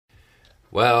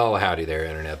Well, howdy there,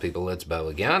 Internet people. It's Bo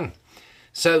again.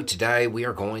 So, today we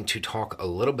are going to talk a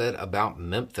little bit about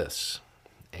Memphis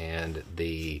and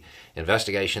the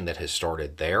investigation that has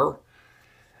started there.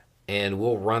 And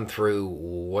we'll run through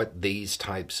what these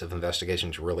types of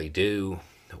investigations really do,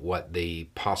 what the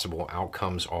possible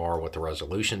outcomes are, what the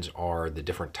resolutions are, the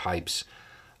different types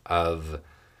of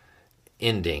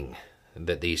ending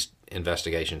that these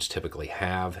investigations typically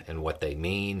have, and what they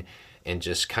mean, and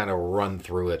just kind of run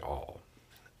through it all.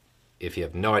 If you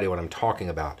have no idea what I'm talking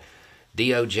about,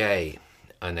 DOJ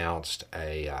announced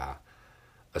a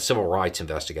civil rights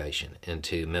investigation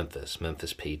into Memphis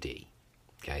PD.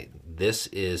 Okay, this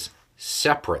is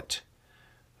separate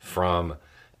from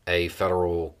a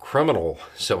federal criminal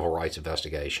civil rights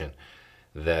investigation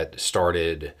that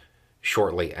started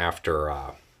shortly after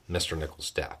Mr. Nichols'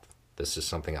 death. This is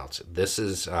something else. This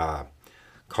is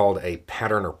called a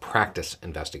pattern or practice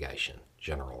investigation,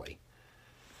 generally.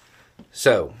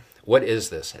 So, what is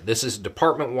this? This is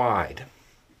department-wide.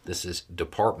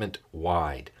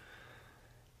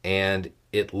 And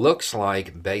it looks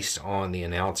like, based on the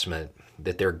announcement,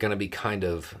 that they're going to be kind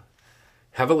of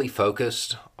heavily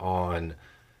focused on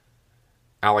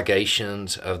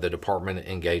allegations of the department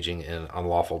engaging in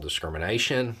unlawful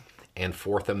discrimination and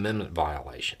Fourth Amendment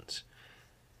violations.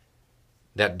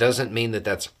 That doesn't mean that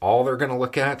that's all they're going to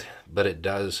look at, but it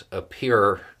does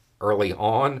appear early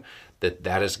on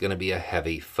that is going to be a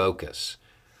heavy focus.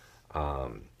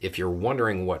 If you're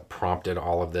wondering what prompted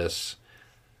all of this,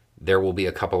 there will be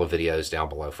a couple of videos down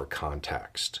below for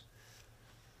context.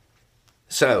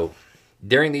 So,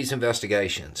 during these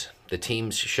investigations, the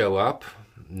teams show up.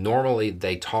 Normally,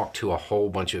 they talk to a whole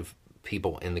bunch of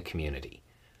people in the community.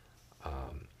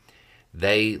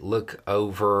 They look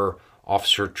over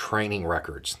officer training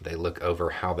records. They look over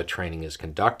how the training is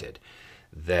conducted.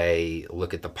 They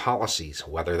look at the policies,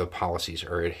 whether the policies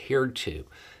are adhered to.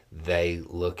 They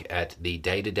look at the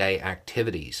day-to-day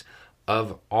activities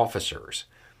of officers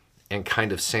and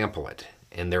kind of sample it.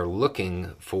 And they're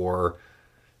looking for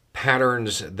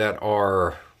patterns that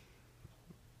are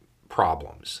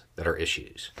problems, that are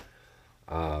issues.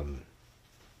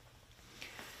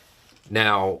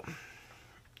 Now,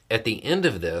 at the end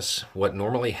of this, what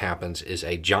normally happens is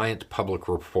a giant public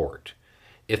report.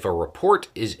 If a report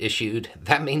is issued,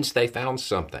 that means they found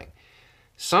something.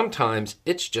 Sometimes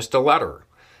it's just a letter.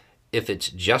 If it's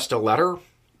just a letter,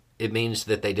 it means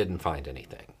that they didn't find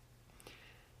anything.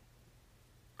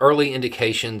 Early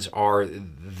indications are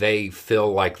they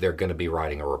feel like they're going to be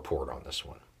writing a report on this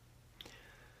one.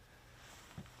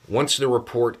 Once the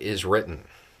report is written,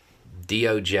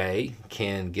 DOJ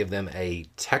can give them a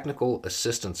technical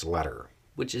assistance letter,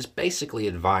 which is basically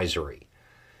advisory.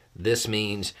 This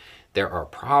means there are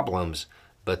problems,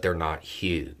 but they're not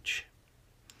huge.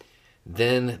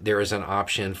 Then there is an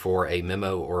option for a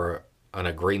memo or an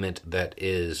agreement that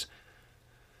is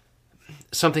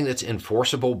something that's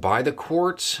enforceable by the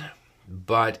courts,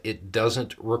 but it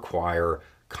doesn't require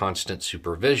constant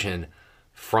supervision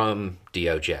from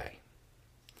DOJ.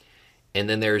 And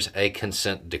then there's a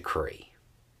consent decree.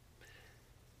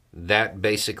 That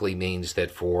basically means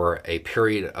that for a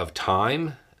period of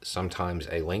time, sometimes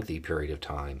a lengthy period of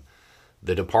time,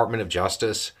 the Department of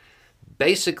Justice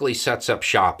basically sets up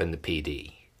shop in the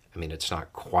PD. I mean, it's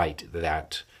not quite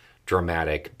that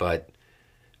dramatic, but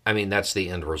I mean, that's the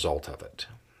end result of it.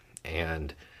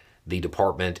 And the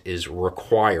department is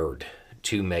required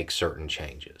to make certain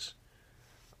changes.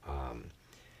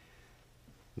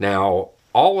 Now,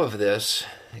 all of this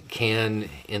can,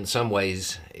 in some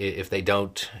ways, if they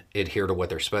don't adhere to what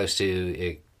they're supposed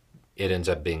to, it ends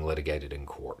up being litigated in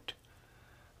court.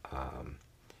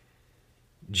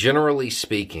 Generally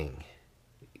speaking,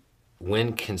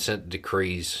 when consent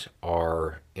decrees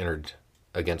are entered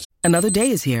against... Another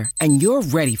day is here, and you're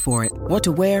ready for it. What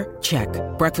to wear? Check.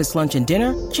 Breakfast, lunch, and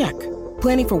dinner? Check.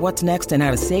 Planning for what's next and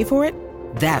how to save for it?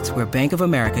 That's where Bank of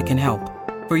America can help.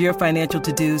 For your financial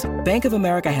to-dos, Bank of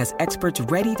America has experts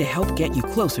ready to help get you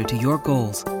closer to your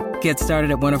goals. Get started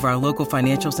at one of our local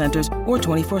financial centers or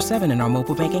 24/7 in our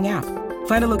mobile banking app.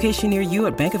 Find a location near you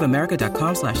at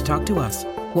bankofamerica.com/talktous.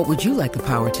 What would you like the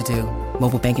power to do?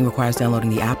 Mobile banking requires downloading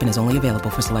the app and is only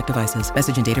available for select devices.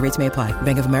 Message and data rates may apply.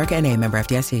 Bank of America N.A., member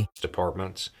FDIC.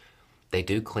 Departments, they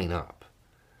do clean up.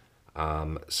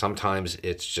 Sometimes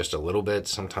it's just a little bit.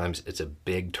 Sometimes it's a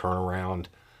big turnaround.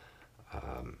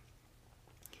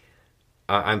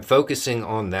 I'm focusing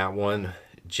on that one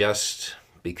just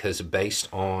because based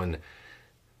on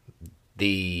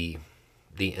the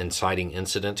inciting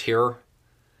incident here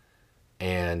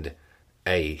and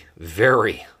a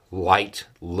very light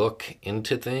look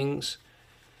into things,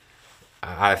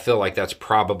 I feel like that's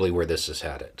probably where this is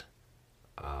headed.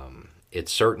 it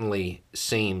certainly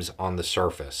seems on the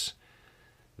surface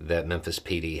that Memphis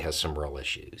PD has some real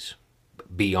issues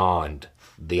beyond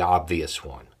the obvious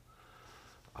one.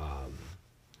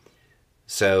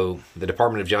 So the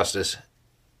Department of Justice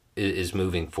is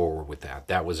moving forward with that.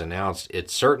 That was announced. It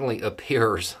certainly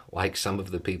appears like some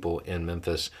of the people in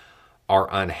Memphis are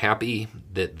unhappy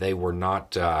that they were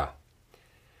not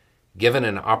given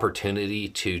an opportunity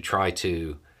to try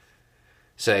to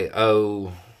say,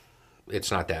 oh,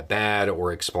 it's not that bad,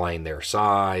 or explain their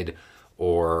side,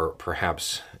 or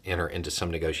perhaps enter into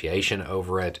some negotiation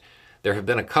over it. There have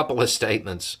been a couple of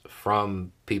statements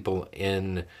from people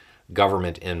in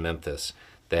government in Memphis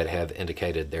that have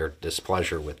indicated their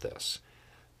displeasure with this.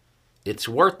 It's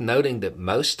worth noting that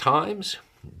most times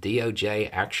DOJ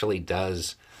actually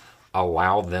does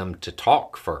allow them to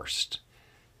talk first.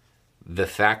 The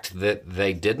fact that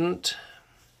they didn't,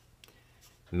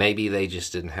 maybe they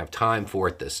just didn't have time for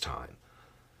it this time.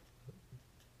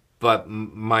 But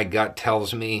my gut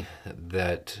tells me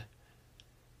that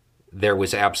there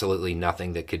was absolutely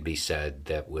nothing that could be said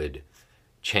that would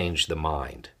change the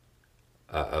mind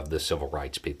of the civil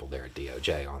rights people there at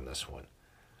DOJ on this one.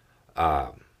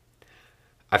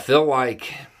 I feel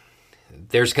like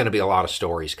there's going to be a lot of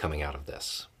stories coming out of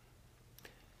this.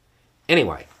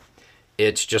 Anyway,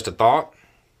 it's just a thought.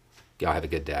 Y'all have a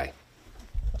good day.